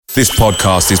This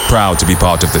podcast is proud to be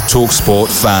part of the TalkSport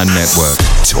Fan Network.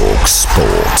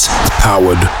 TalkSport.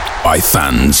 Powered by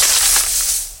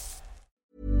fans.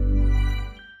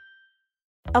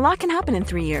 A lot can happen in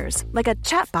 3 years. Like a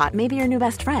chatbot may be your new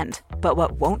best friend. But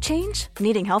what won't change?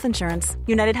 Needing health insurance.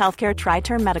 United Healthcare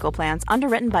Tri-Term Medical Plans,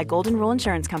 underwritten by Golden Rule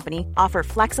Insurance Company, offer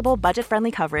flexible,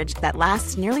 budget-friendly coverage that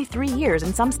lasts nearly 3 years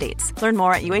in some states. Learn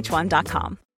more at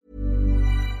uh1.com.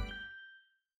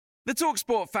 The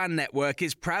TalkSport Fan Network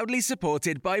is proudly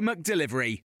supported by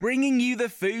McDelivery, bringing you the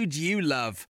food you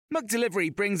love.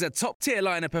 McDelivery brings a top-tier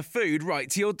lineup of food right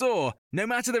to your door. No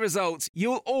matter the result,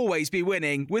 you'll always be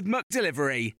winning with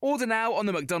McDelivery. Order now on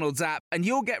the McDonald's app and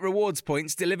you'll get rewards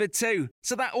points delivered too.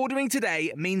 So that ordering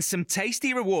today means some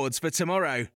tasty rewards for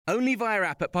tomorrow. Only via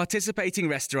app at participating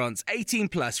restaurants. 18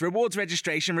 plus. Rewards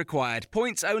registration required.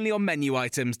 Points only on menu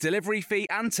items. Delivery fee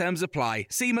and terms apply.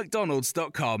 See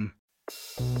mcdonalds.com.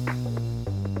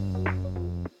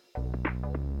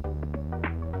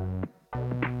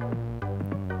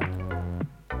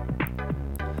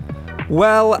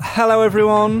 Well, hello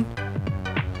everyone.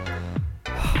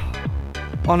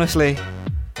 Honestly,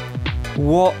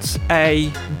 what a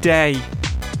day.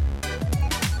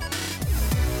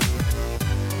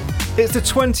 It's the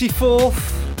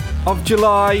 24th of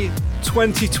July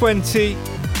 2020,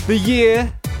 the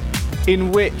year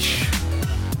in which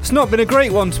it's not been a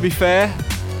great one, to be fair,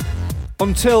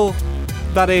 until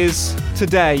that is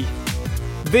today.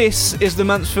 This is the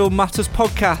Mansfield Matters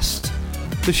podcast,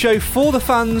 the show for the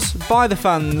fans, by the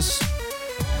fans,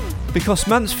 because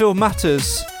Mansfield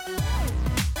matters.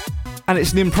 And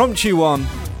it's an impromptu one,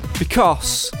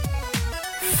 because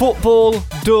football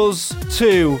does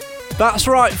too. That's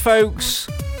right, folks.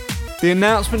 The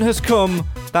announcement has come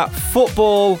that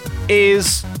football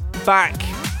is back,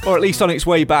 or at least on its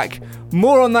way back.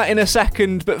 More on that in a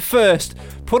second, but first,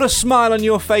 put a smile on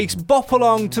your face, bop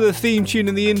along to the theme tune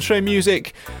and the intro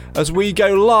music as we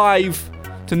go live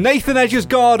to Nathan Edge's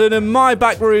garden and my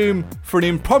back room for an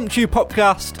impromptu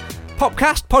podcast,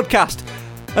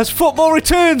 as football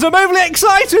returns. I'm overly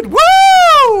excited.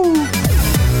 Woo!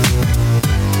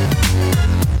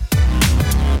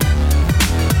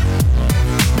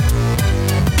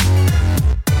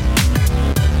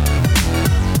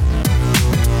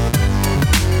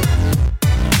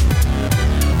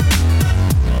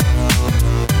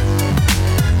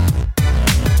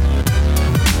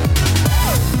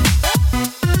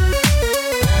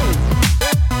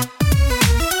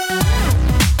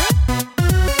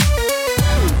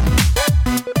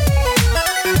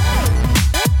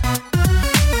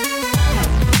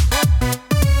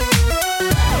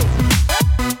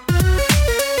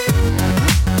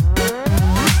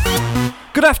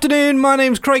 Good afternoon, my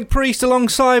name's Craig Priest.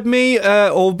 Alongside me,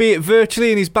 albeit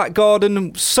virtually in his back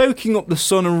garden, soaking up the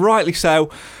sun, and rightly so.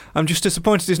 I'm just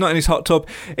disappointed he's not in his hot tub.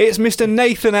 It's Mr.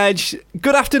 Nathan Edge.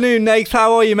 Good afternoon, Nate.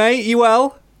 How are you, mate? You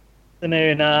well?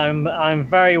 Afternoon. I'm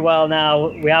very well now.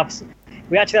 We actually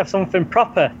have something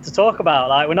proper to talk about.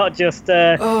 Like, we're not just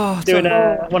doing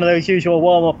one of those usual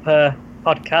warm-up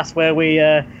podcasts where we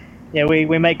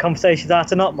make conversations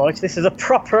out of not much. This is a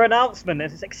proper announcement.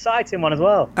 It's an exciting one as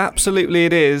well. Absolutely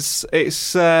it is.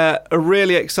 It's a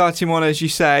really exciting one, as you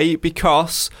say,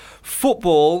 because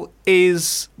football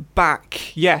is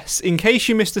back. Yes, in case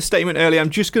you missed the statement earlier, I'm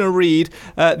just going to read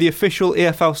the official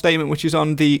EFL statement, which is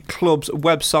on the club's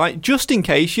website, just in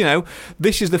case,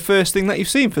 this is the first thing that you've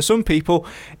seen. For some people,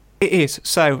 it is.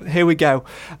 So, here we go.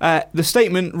 The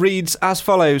statement reads as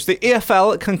follows. The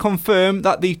EFL can confirm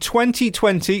that the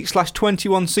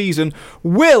 2020/21 season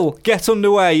will get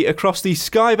underway across the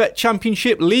Sky Bet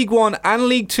Championship, League 1 and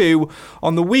League 2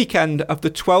 on the weekend of the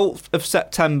 12th of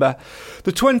September.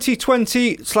 The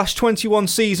 2020/21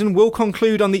 season will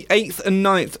conclude on the 8th and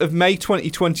 9th of May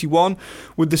 2021,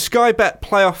 with the Sky Bet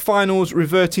playoff finals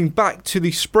reverting back to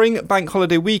the spring bank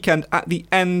holiday weekend at the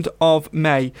end of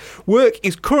May. Work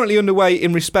is currently underway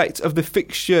in respect of the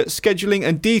fixture scheduling,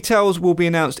 and details will be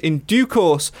announced in due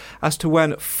course as to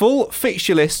when full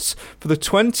fixture lists for the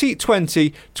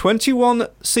 2020-21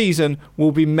 season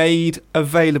will be made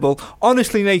available.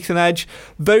 Honestly, Nathan Edge,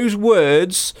 those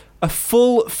words, a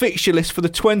full fixture list for the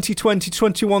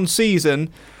 2020-21 season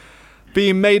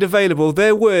being made available,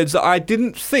 they're words that I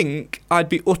didn't think I'd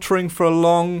be uttering for a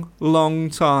long, long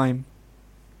time.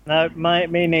 No,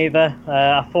 me neither.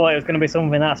 I thought it was going to be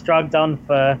something that's dragged on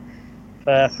for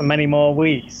many more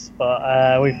weeks,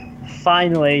 but we've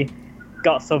finally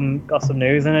got some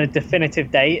news and a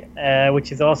definitive date,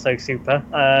 which is also super.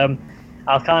 I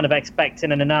was kind of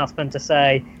expecting an announcement to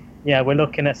say, we're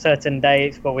looking at certain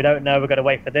dates, but we don't know. We've got to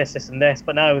wait for this and this.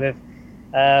 But no, they've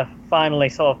finally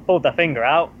sort of pulled their finger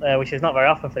out, which is not very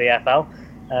often for the EFL.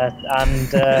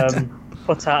 and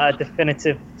put out a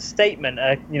definitive statement.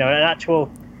 An actual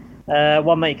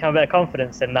one that you can have a bit of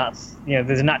confidence in. That's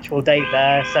there's an actual date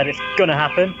there. Said it's going to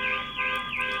happen.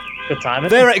 Good time.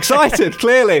 They're excited.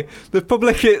 Clearly, the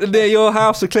public near your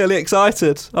house are clearly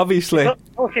excited. Obviously,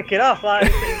 we'll kick it off.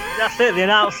 That's it. The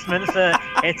announcements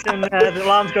it's and the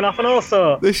alarm's gone off and all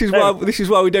sorts. This is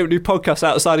why we don't do podcasts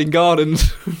outside in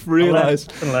gardens. Realise.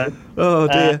 Oh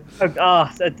dear. We've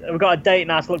got a date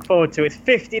now to look forward to. It's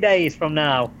 50 days from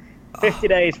now. 50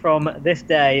 days from this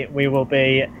day, we will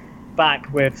be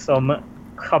back with some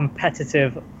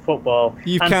competitive football.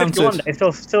 You've and counted. 51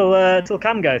 days till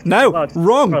Cam goes. No,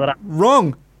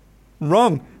 wrong.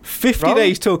 50 Wrong?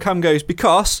 days till Cam goes,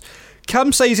 because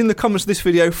Cam says in the comments of this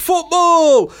video,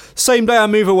 football, same day I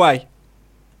move away.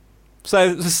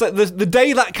 So the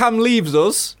day that Cam leaves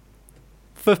us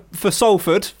for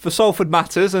Salford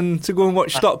matters, and to go and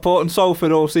watch Stockport and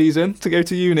Salford all season, to go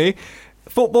to uni,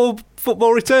 football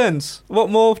returns.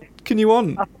 What more can you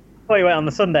want? I thought you went on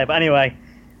the Sunday, but anyway,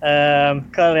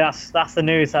 clearly that's the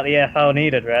news that the EFL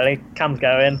needed, really. Cam's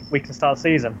going, we can start the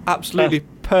season. Absolutely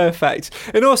perfect.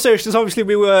 In all seriousness, obviously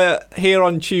we were here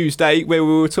on Tuesday where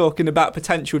we were talking about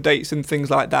potential dates and things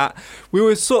like that. We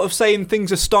were sort of saying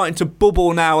things are starting to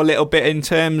bubble now a little bit in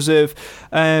terms of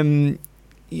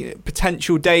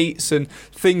potential dates and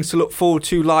things to look forward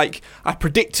to. Like I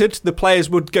predicted, the players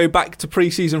would go back to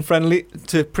pre-season training.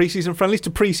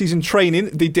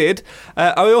 They did.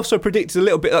 I also predicted a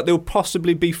little bit that there will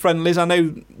possibly be friendlies. I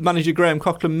know manager Graham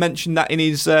Coughlin mentioned that in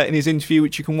his interview,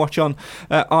 which you can watch on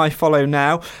iFollow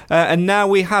now. And now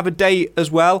we have a date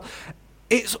as well.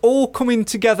 It's all coming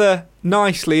together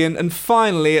nicely, and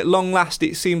finally, at long last,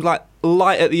 it seems like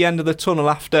light at the end of the tunnel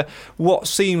after what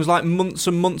seems like months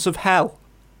and months of hell.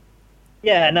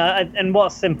 Yeah, and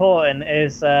what's important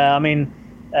is,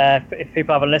 if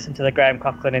people haven't listened to the Graham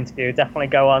Coughlin interview, definitely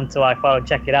go on to iFollow and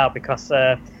check it out, because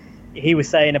he was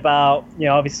saying about,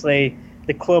 obviously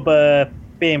the club are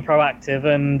being proactive,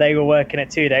 and they were working at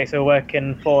 2 dates. They were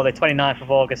working for the 29th of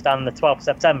August and the 12th of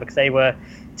September, because they were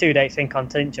 2 dates in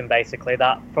contention, basically,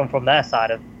 that from their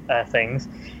side of things.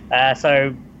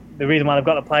 So the reason why they've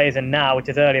got the players in now, which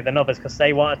is earlier than others, because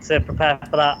they wanted to prepare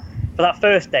for that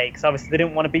first day, because obviously they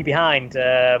didn't want to be behind.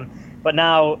 But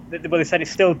now, they said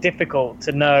it's still difficult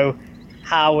to know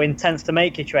how intense to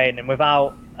make your training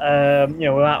without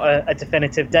a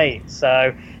definitive date.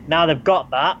 So now they've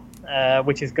got that,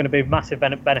 which is going to be massive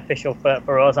beneficial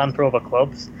for us and for other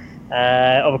clubs.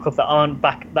 Other clubs that aren't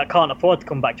back, that can't afford to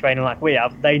come back training like we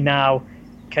have, they now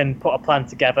can put a plan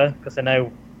together because they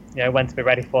know when to be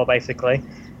ready for, basically.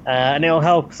 And it'll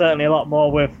help certainly a lot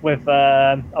more with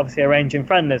obviously arranging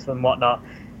friendlies and whatnot.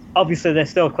 Obviously, there's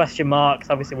still question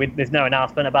marks. Obviously, there's no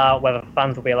announcement about whether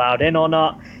fans will be allowed in or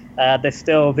not. There's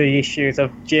still the issues of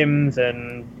gyms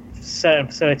and certain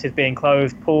facilities being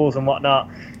closed, pools and whatnot,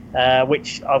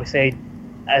 which obviously,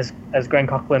 as Graham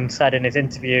Coughlin said in his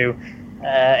interview,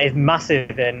 is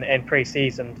massive in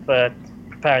pre-season for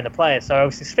preparing the players. So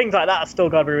obviously, things like that have still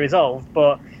got to be resolved,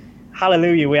 but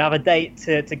hallelujah, we have a date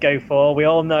to go for. We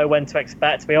all know when to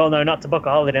expect. We all know not to book a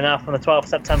holiday now from the 12th of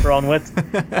September onwards.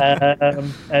 I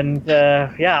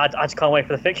just can't wait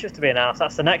for the fixtures to be announced.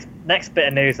 That's the next bit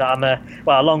of news that I'm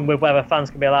along with whether fans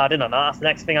can be allowed in or not. That's the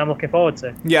next thing I'm looking forward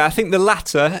to. Yeah, I think the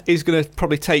latter is going to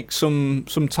probably take some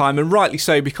time, and rightly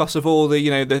so, because of all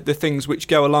the things which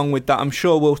go along with that. I'm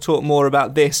sure we'll talk more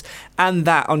about this and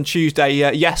that on Tuesday.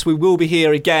 Yes, we will be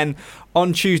here again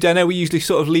on Tuesday. I know we usually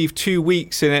sort of leave 2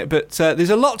 weeks in it, but there's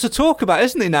a lot to talk about,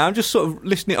 isn't there now? I'm just sort of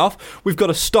listing it off. We've got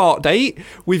a start date.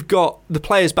 We've got the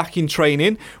players back in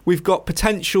training. We've got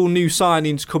potential new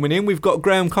signings coming in. We've got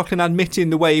Graham Coughlin admitting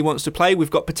the way he wants to play. We've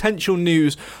got potential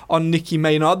news on Nicky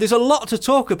Maynard. There's a lot to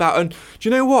talk about, and do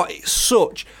you know what? It's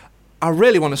I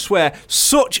really want to swear,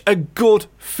 such a good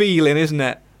feeling, isn't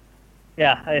it?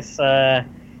 Yeah, it's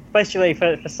especially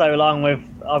for so long with,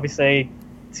 obviously,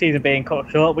 season being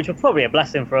cut short, which was probably a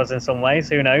blessing for us in some ways,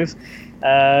 who knows,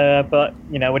 but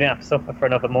we didn't have to suffer for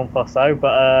another month or so.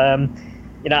 But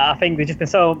I think there's just been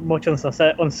so much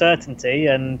uncertainty,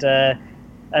 and the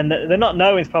not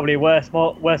knowing is probably worse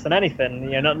than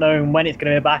anything. Not knowing when it's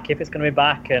going to be back, if it's going to be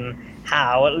back, and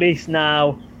how. At least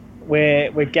now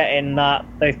we're getting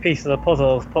those pieces of the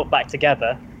puzzles put back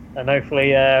together, and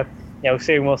hopefully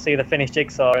soon we'll see the finished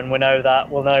jigsaw, and we'll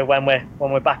know when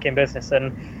we're back in business,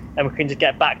 and we can just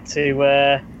get back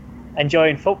to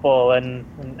enjoying football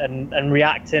and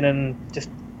reacting and just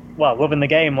loving the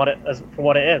game for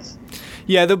what it is.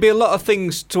 Yeah, there'll be a lot of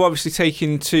things to obviously take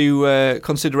into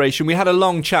consideration. We had a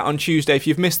long chat on Tuesday. If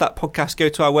you've missed that podcast, go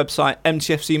to our website,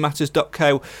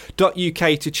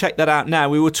 mtfcmatters.co.uk, to check that out now.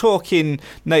 We were talking,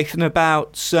 Nathan,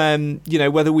 about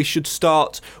whether we should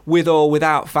start with or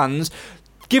without fans.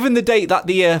 Given the date that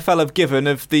the EFL have given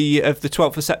of the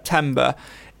 12th of September,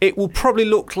 it will probably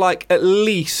look like at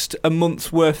least a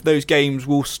month's worth of those games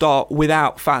will start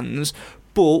without fans.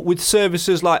 But with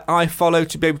services like iFollow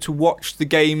to be able to watch the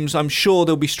games, I'm sure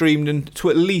they'll be streamed, and to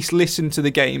at least listen to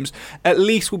the games, at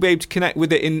least we'll be able to connect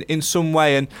with it in some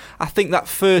way. And I think that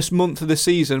first month of the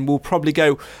season will probably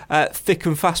go thick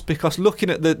and fast, because looking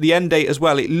at the end date as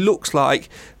well, it looks like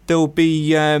there'll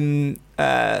be there'll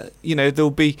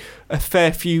be a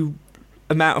fair few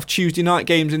amount of Tuesday night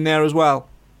games in there as well.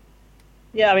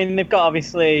 Yeah, I mean, they've got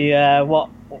obviously what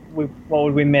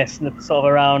would we miss? Sort of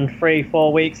around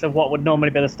 3-4 weeks of what would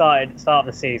normally be the start of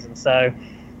the season. So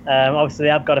obviously they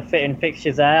have got to fit in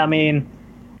fixtures there. I mean,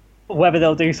 whether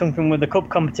they'll do something with the cup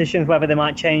competitions, whether they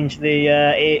might change the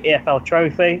EFL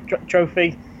trophy,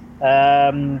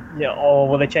 or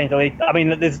will they change the league? I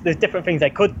mean, there's different things they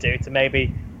could do to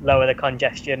maybe lower the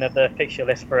congestion of the fixture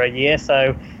list for a year.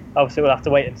 So obviously we'll have to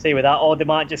wait and see with that, or they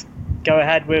might just go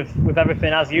ahead with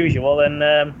everything as usual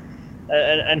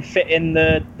and fit in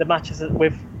the matches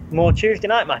with more Tuesday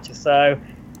night matches. So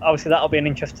obviously that'll be an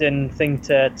interesting thing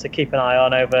to keep an eye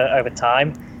on over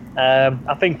time.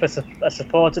 I think for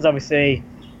supporters, obviously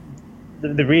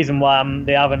the reason why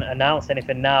they haven't announced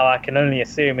anything now, I can only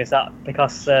assume, is that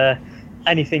because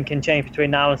anything can change between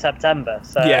now and September.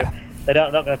 So yeah, they're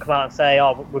not going to come out and say,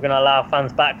 oh, we're going to allow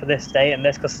fans back for this date and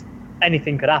this, because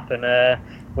anything could happen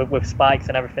with spikes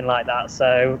and everything like that.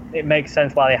 So it makes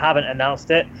sense why they haven't announced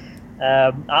it.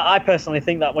 I personally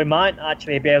think that we might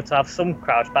actually be able to have some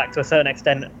crowds back to a certain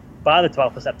extent by the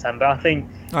 12th of September.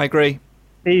 I agree.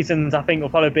 Seasons, I think, will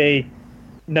probably be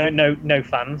no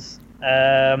fans.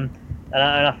 And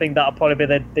I think that'll probably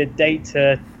be the date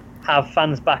to have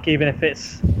fans back, even if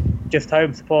it's just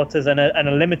home supporters and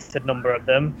a limited number of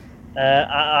them.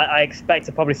 I expect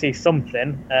to probably see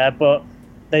something, but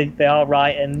they are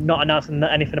right in not announcing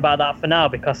anything about that for now,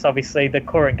 because obviously the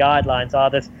current guidelines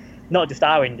are there's not just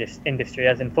our industry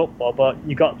as in football, but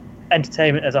you've got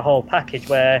entertainment as a whole package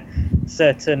where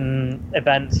certain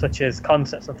events such as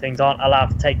concerts and things aren't allowed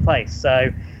to take place.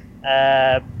 So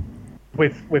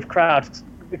with crowds,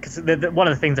 because one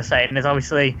of the things they're saying is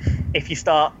obviously if you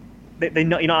start, you're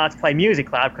not allowed to play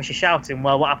music loud because you're shouting.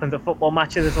 Well, what happens at football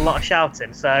matches? There's a lot of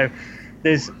shouting. So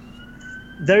there's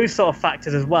those sort of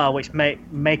factors as well, which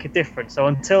make a difference. So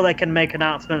until they can make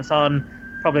announcements on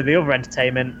probably the other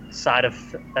entertainment side of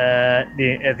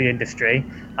the industry,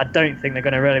 I don't think they're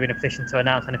going to really be in a position to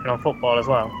announce anything on football as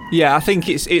well. Yeah, I think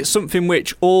it's something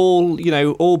which all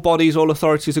bodies, all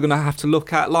authorities are going to have to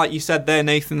look at. Like you said there,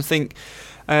 Nathan, I think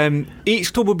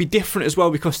each club will be different as well,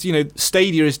 because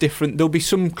stadia is different. There'll be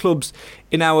some clubs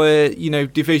in our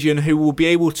division who will be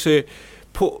able to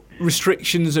put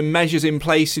restrictions and measures in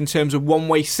place in terms of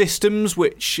one-way systems,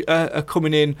 which are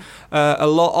coming in a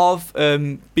lot of,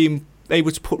 being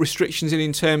able to put restrictions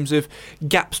in terms of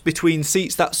gaps between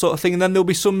seats, that sort of thing. And then there'll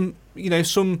be some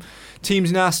teams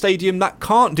in our stadium that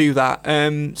can't do that.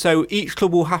 So each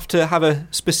club will have to have a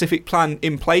specific plan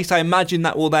in place. I imagine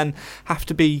that will then have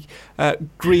to be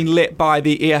green-lit by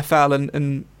the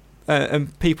EFL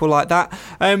and people like that.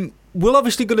 We're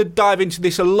obviously going to dive into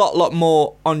this a lot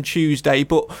more on Tuesday,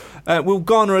 but we'll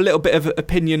garner a little bit of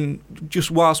opinion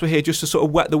just whilst we're here, just to sort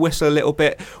of wet the whistle a little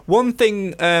bit. One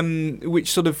thing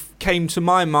which sort of came to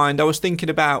my mind, I was thinking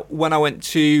about when I went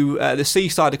to the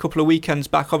Seaside a couple of weekends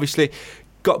back. Obviously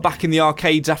got back in the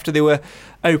arcades after they were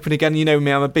open again. You know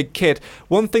me, I'm a big kid.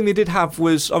 One thing they did have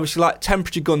was obviously like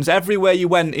temperature guns. Everywhere you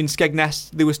went in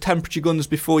Skegness, there was temperature guns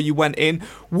before you went in.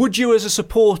 Would you, as a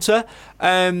supporter,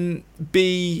 would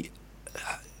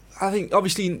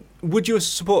you as a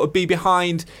supporter be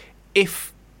behind,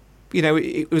 if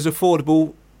it was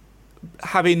affordable,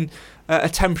 having a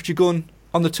temperature gun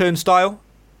on the turnstile?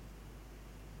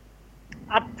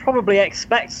 I'd probably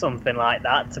expect something like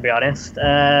that, to be honest.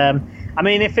 I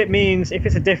mean, if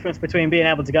it's a difference between being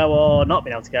able to go or not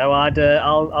being able to go,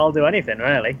 I'll do anything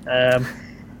really.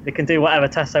 They can do whatever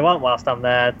tests they want whilst I'm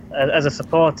there. As a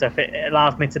supporter, if it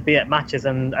allows me to be at matches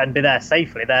and be there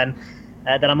safely, then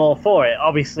I'm all for it.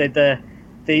 Obviously, the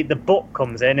book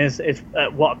comes in is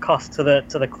at what cost to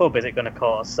the club is it going to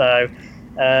cause? So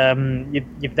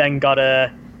you've then got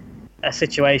a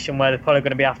situation where there's probably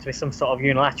going to have to be some sort of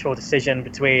unilateral decision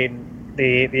between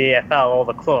the EFL or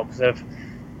the clubs of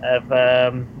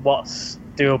what's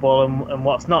doable and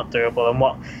what's not doable, and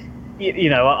what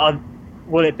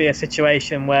will it be a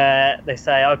situation where they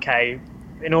say, okay,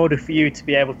 in order for you to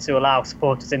be able to allow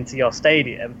supporters into your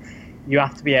stadium, you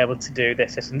have to be able to do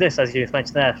this, and this, as you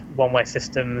mentioned there, one-way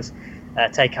systems,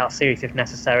 take out seats if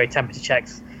necessary, temperature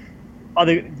checks.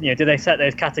 Do they set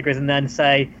those categories and then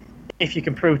say, if you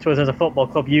can prove to us as a football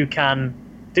club you can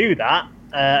do that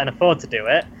and afford to do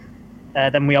it,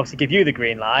 then we obviously give you the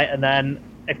green light. And then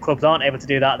if clubs aren't able to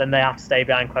do that, then they have to stay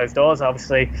behind closed doors.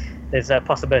 Obviously, there's a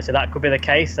possibility that could be the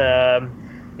case.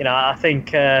 I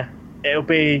think it'll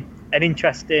be an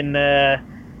interesting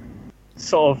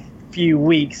sort of few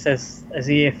weeks as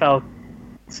the EFL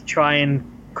to try and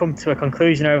come to a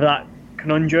conclusion over that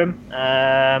conundrum.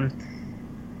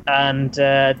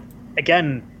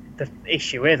 Again, the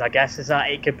issue is, I guess, is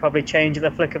that it could probably change at the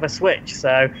flick of a switch.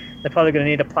 So they're probably going to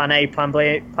need a plan A, plan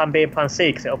B, and plan C,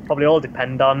 because it'll probably all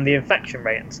depend on the infection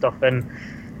rate and stuff. And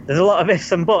there's a lot of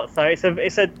ifs and buts. So I think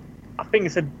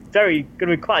it's a very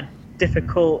going to be quite a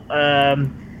difficult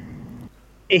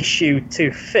issue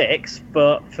to fix.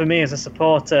 But for me as a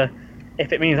supporter,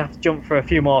 if it means I have to jump for a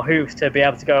few more hoops to be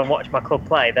able to go and watch my club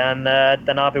play, then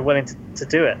I'll be willing to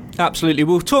do it. Absolutely.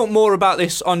 We'll talk more about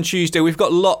this on Tuesday. We've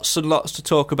got lots and lots to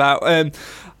talk about.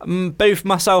 Both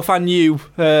myself and you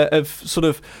have sort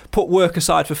of put work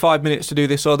aside for 5 minutes to do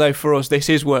this, although for us this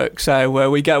is work, so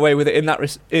we get away with it in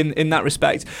that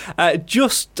respect.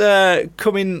 Just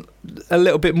coming a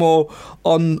little bit more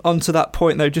onto that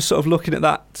point, though, just sort of looking at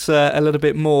that a little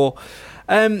bit more.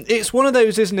 It's one of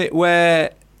those, isn't it,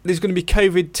 where there's going to be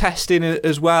COVID testing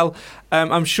as well.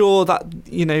 I'm sure that,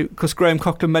 because Graham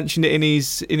Coughlin mentioned it in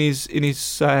his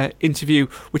interview,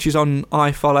 which is on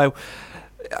iFollow.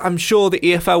 I'm sure the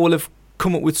EFL will have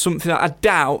come up with something. I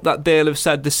doubt that they'll have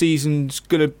said the season's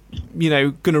going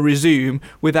to resume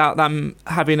without them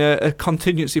having a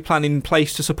contingency plan in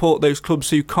place to support those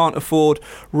clubs who can't afford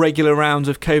regular rounds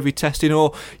of COVID testing.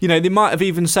 Or, they might have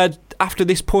even said, after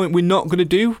this point, we're not going to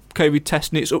do COVID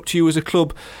testing. It's up to you as a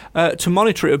club to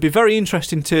monitor it. It would be very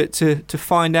interesting to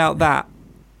find out that.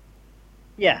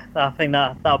 Yeah, I think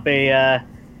that'll be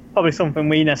probably something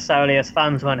we necessarily as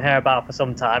fans won't hear about for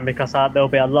some time, because there'll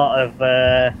be a lot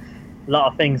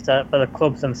of things for the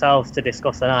clubs themselves to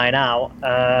discuss and iron out.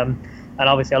 And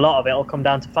obviously a lot of it will come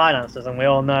down to finances, and we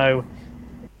all know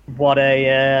what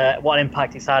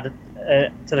impact it's had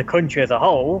to the country as a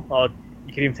whole, or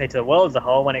you could even say to the world as a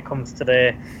whole, when it comes to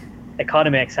the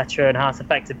economy, etc., and how it's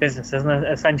affected businesses. And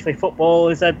essentially, football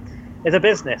is a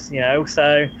business,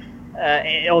 So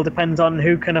it all depends on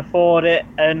who can afford it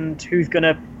and who's going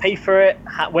to pay for it,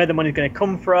 where the money's going to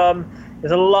come from.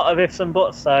 There's a lot of ifs and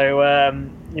buts. So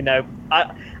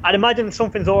I'd imagine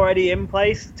something's already in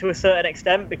place to a certain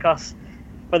extent, because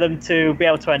for them to be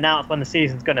able to announce when the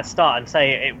season's going to start and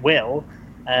say it will.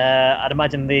 I'd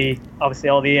imagine obviously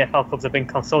all the EFL clubs have been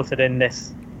consulted in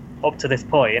this up to this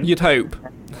point. You'd hope.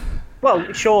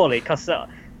 Well, surely, because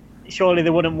surely they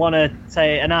wouldn't want to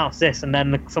announce this and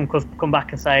then some clubs come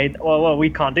back and say, well, we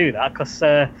can't do that, because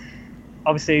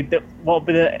obviously what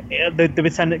would be the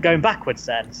descendant going backwards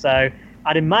then? So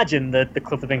I'd imagine that the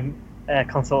clubs have been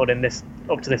consulted in this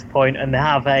up to this point, and they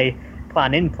have a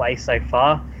plan in place so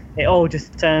far. It all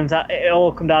just turns out it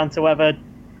all come down to whether,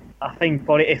 I think,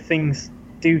 probably if things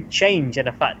do change, and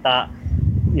the fact that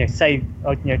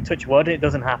touch wood, it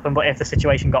doesn't happen, but if the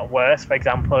situation got worse, for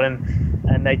example,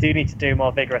 and they do need to do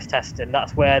more vigorous testing,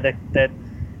 that's where there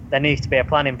needs to be a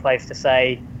plan in place to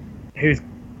say who's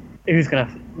going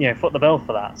to foot the bill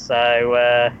for that.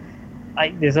 So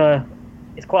I'd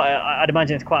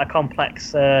imagine it's quite a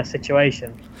complex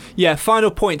situation. Yeah,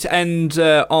 final point to end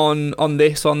on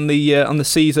the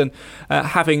season,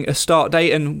 having a start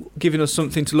date and giving us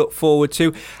something to look forward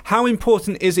to. How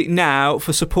important is it now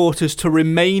for supporters to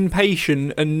remain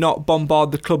patient and not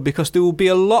bombard the club? Because there will be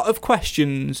a lot of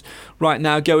questions right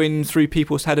now going through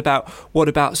people's head about what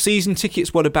about season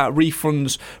tickets, what about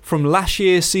refunds from last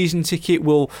year's season ticket,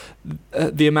 will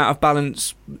the amount of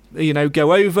balance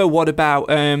go over, what about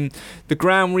the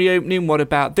ground reopening, what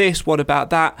about this, what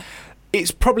about that?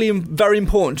 It's probably very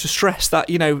important to stress that,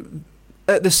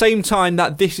 at the same time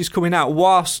that this is coming out,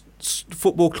 whilst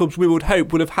football clubs, we would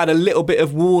hope, would have had a little bit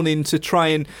of warning to try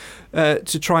and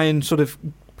sort of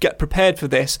get prepared for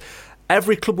this,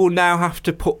 every club will now have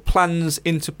to put plans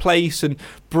into place and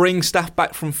bring staff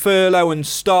back from furlough and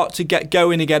start to get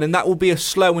going again, and that will be a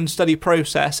slow and steady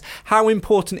process. How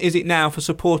important is it now for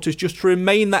supporters just to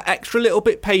remain that extra little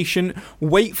bit patient,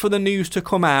 wait for the news to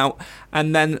come out,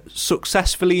 and then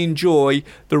successfully enjoy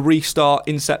the restart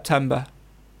in September?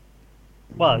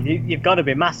 Well, you've got to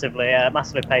be massively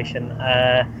patient.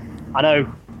 I know,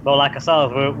 well, like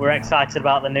ourselves, we're excited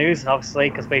about the news, obviously,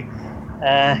 because we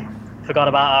forgot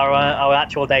about our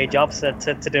actual day jobs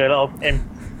to do a little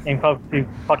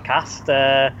podcast.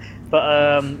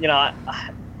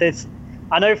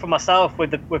 I know for myself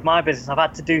with my business, I've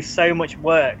had to do so much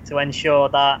work to ensure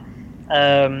that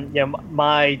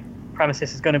my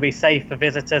premises is going to be safe for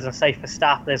visitors and safe for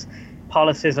staff. There's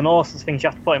policies and all sorts of things you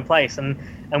have to put in place, and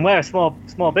we're a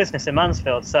small business in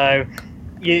Mansfield, so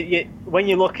when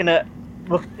you're looking at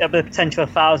the potential of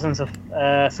thousands of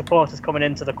supporters coming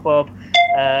into the club,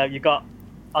 you've got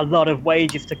a lot of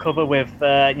wages to cover with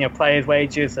players'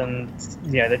 wages and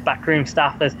the backroom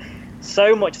staff. There's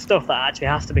so much stuff that actually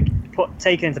has to be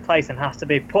taken into place and has to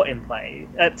be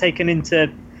taken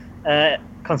into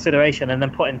consideration and then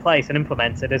put in place and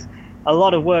implemented. There's a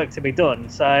lot of work to be done.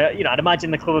 So I'd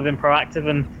imagine the club have been proactive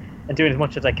and doing as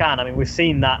much as they can. I mean, we've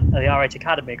seen that at the RH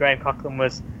Academy. Graham Coughlin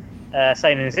was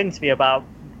saying in his interview about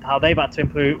how they've had to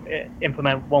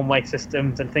implement one-way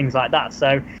systems and things like that.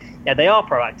 So yeah, they are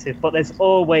proactive, but there's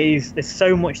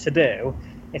so much to do.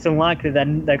 It's unlikely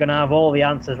then they're going to have all the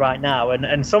answers right now,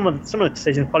 and some of the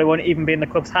decisions probably won't even be in the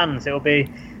club's hands. It will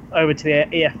be over to the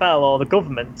EFL or the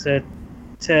government to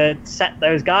set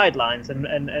those guidelines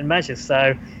and measures.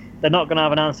 So they're not going to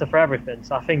have an answer for everything.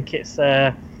 So I think it's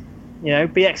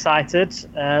be excited,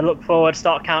 look forward,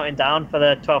 start counting down for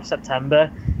the 12th of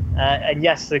September. And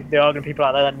yes, there are going to be people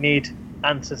out there that need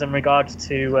answers in regards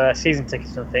to season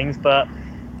tickets and things, but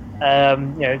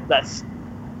let's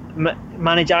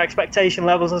manage our expectation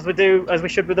levels as we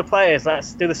should with the players.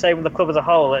 Let's do the same with the club as a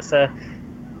whole. It's a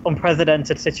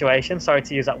unprecedented situation. Sorry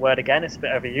to use that word again, it's a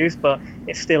bit overused, but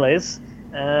it still is.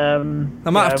 I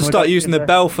might have to start using the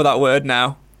bell for that word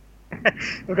now.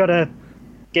 We've got to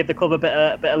give the club a bit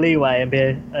of leeway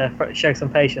and show some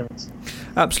patience.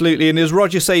 Absolutely, and as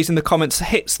Roger says in the comments,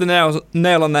 hits the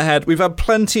nail on the head. We've had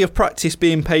plenty of practice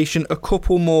being patient. A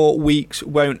couple more weeks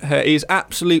won't hurt. He is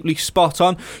absolutely spot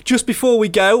on. Just before we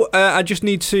go, I just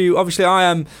need to, obviously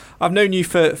I've known you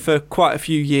for quite a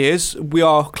few years. We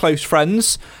are close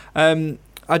friends. I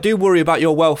do worry about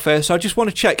your welfare, so I just want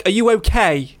to check, are you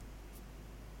okay?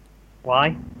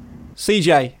 Why?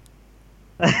 CJ.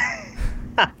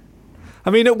 I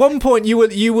mean, at one point you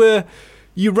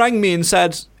rang me and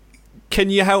said, "Can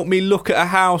you help me look at a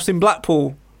house in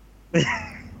Blackpool?"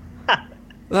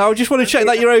 I just want to check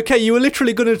that you're okay. You were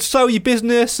literally going to sell your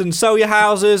business and sell your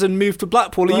houses and move to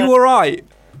Blackpool. Are you all right?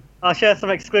 I'll share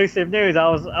some exclusive news. I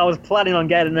was planning on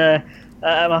getting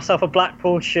myself a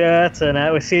Blackpool shirt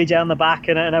and with CJ on the back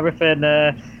and everything.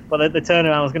 But the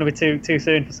turnaround was going to be too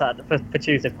soon for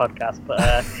Tuesday's podcast.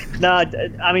 But no,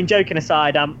 I mean, joking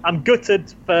aside, I'm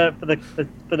gutted for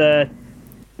the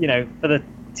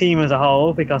team as a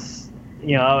whole, because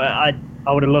I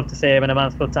would have loved to see him in a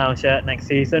Mansfield Town shirt next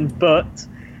season. But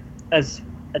as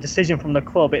a decision from the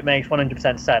club, it makes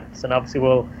 100% sense. And obviously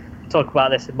we'll talk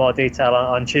about this in more detail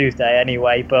on Tuesday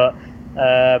anyway. But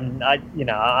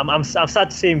I'm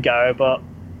sad to see him go, but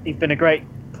he's been a great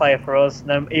player for us,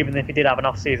 even if he did have an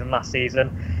off season last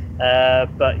season.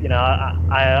 But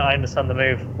I understand the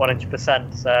move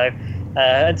 100%. So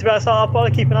and to be honest, I'll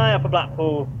probably keep an eye out for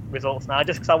Blackpool results now,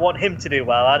 just because I want him to do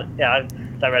well. I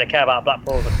don't really care about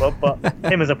Blackpool as a club, but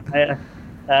him as a player.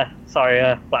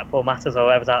 Blackpool Matters or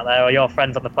whoever's out there, or your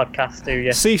friends on the podcast do you?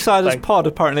 Seasiders Pod,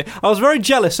 apparently. I was very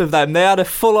jealous of them. They had a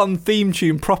full-on theme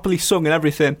tune, properly sung and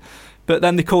everything. But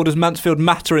then they called us Mansfield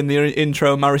Matter in the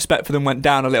intro, and my respect for them went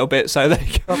down a little bit. So there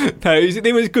you go. No,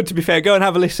 it was good, to be fair. Go and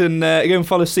have a listen. Go and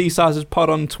follow Seasiders Pod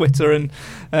on Twitter and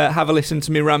have a listen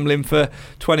to me rambling for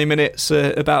 20 minutes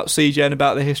about CJ and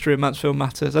about the history of Mansfield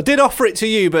Matters. I did offer it to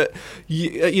you, but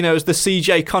as the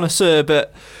CJ connoisseur,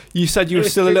 but you said you were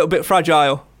still a little bit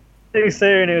fragile. Too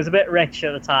soon. It was a bit rich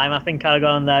at the time. I think I'd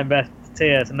gone there and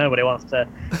tears, and nobody wants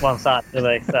that, do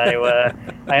they? So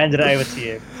I handed it over to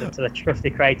you, to the trusty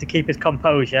Craig, to keep his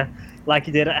composure, like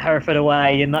he did at Hereford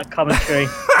away in that commentary.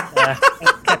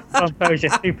 Kept composure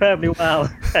superbly well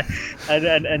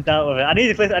and dealt with it. I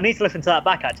need to listen to that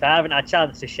back, actually. I haven't had a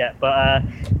chance just yet, but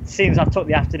it seems I've took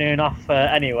the afternoon off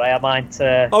anyway. I might.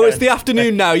 It's the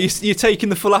afternoon now. You're taking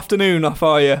the full afternoon off,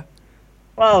 are you?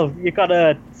 Well, you've got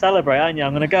to celebrate, aren't you?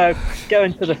 I'm going to go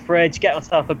into the fridge, get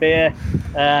myself a beer.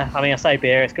 I say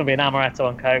beer, it's going to be an amaretto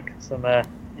and Coke, some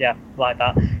like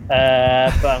that.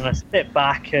 But I'm going to sit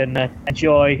back and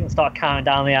enjoy and start counting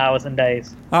down the hours and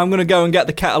days. I'm going to go and get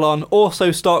the kettle on,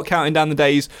 also start counting down the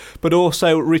days, but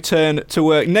also return to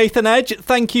work. Nathan Edge,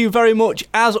 thank you very much,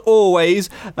 as always,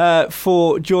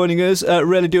 for joining us.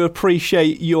 Really do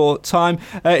appreciate your time.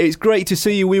 It's great to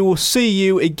see you. We will see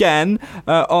you again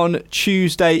on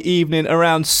Tuesday evening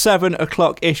around 7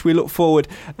 o'clock-ish. We look forward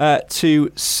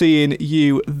to seeing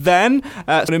you then.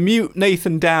 I'm going to mute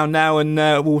Nathan down now, and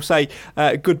we'll say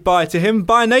goodbye to him.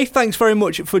 Bye, Nate. Thanks very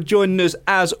much for joining us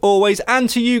as always, and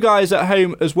to you guys at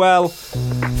home as well.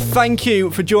 Thank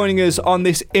you for joining us on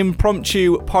this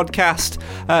impromptu podcast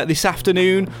this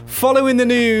afternoon, following the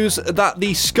news that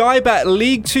the Sky Bet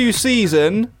League 2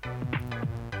 season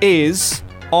is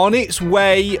on its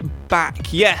way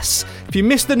back. Yes, if you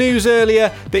missed the news earlier,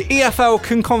 the EFL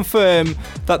can confirm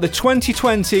that the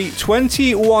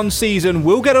 2020-21 season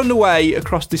will get underway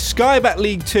across the Sky Bet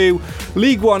League 2,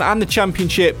 League 1 and the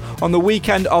Championship on the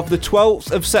weekend of the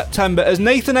 12th of September. As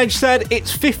Nathan Edge said,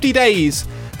 it's 50 days.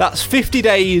 That's 50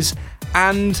 days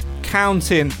and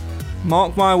counting.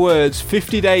 Mark my words,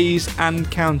 50 days and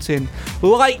counting.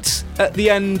 Light at the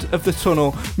end of the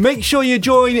tunnel. Make sure you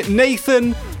join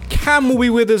Nathan. Cam will be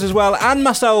with us as well, and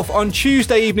myself on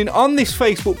Tuesday evening on this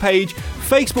Facebook page,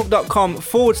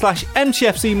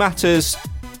 facebook.com/MTFC Matters,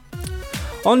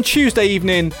 on Tuesday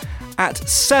evening at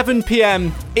 7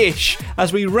 p.m-ish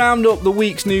as we round up the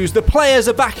week's news. The players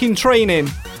are back in training.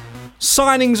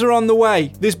 Signings are on the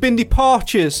way. There's been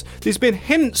departures. There's been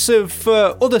hints of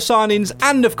other signings,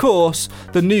 and of course,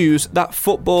 the news that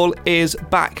football is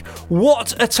back.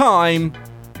 What a time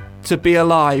to be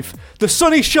alive. The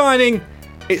sun is shining.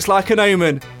 It's like an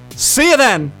omen. See you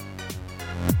then.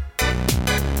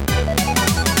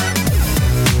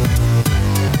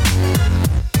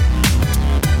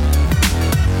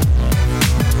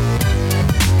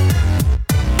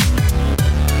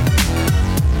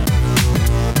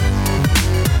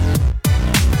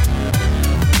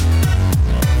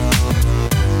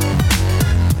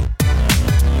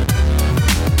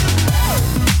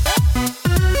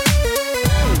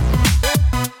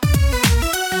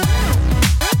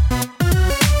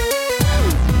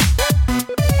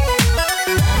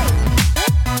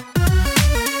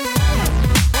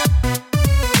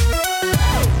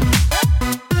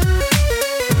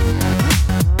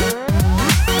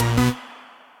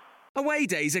 Away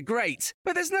days are great,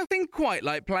 but there's nothing quite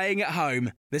like playing at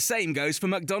home. The same goes for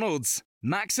McDonald's.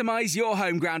 Maximise your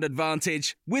home ground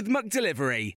advantage with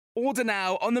McDelivery. Order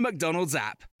now on the McDonald's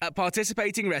app. At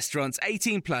participating restaurants,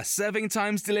 18 plus, serving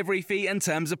times, delivery fee and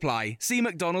terms apply. See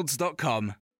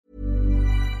mcdonalds.com.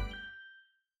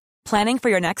 Planning for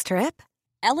your next trip?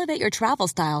 Elevate your travel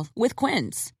style with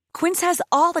Quince. Quince has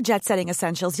all the jet-setting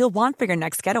essentials you'll want for your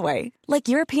next getaway, like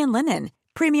European linen,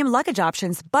 premium luggage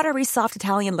options, buttery soft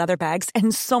Italian leather bags,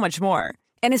 and so much more.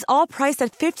 And is all priced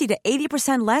at 50 to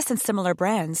 80% less than similar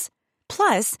brands.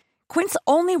 Plus, Quince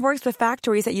only works with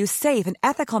factories that use safe and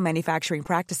ethical manufacturing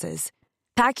practices.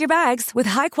 Pack your bags with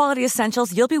high-quality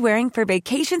essentials you'll be wearing for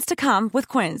vacations to come with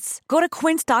Quince. Go to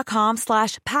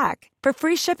quince.com/pack for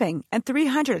free shipping and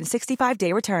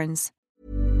 365-day returns.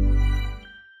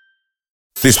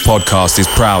 This podcast is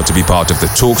proud to be part of the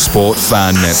TalkSport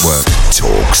Fan Network.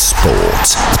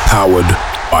 TalkSport. Powered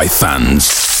by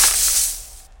fans.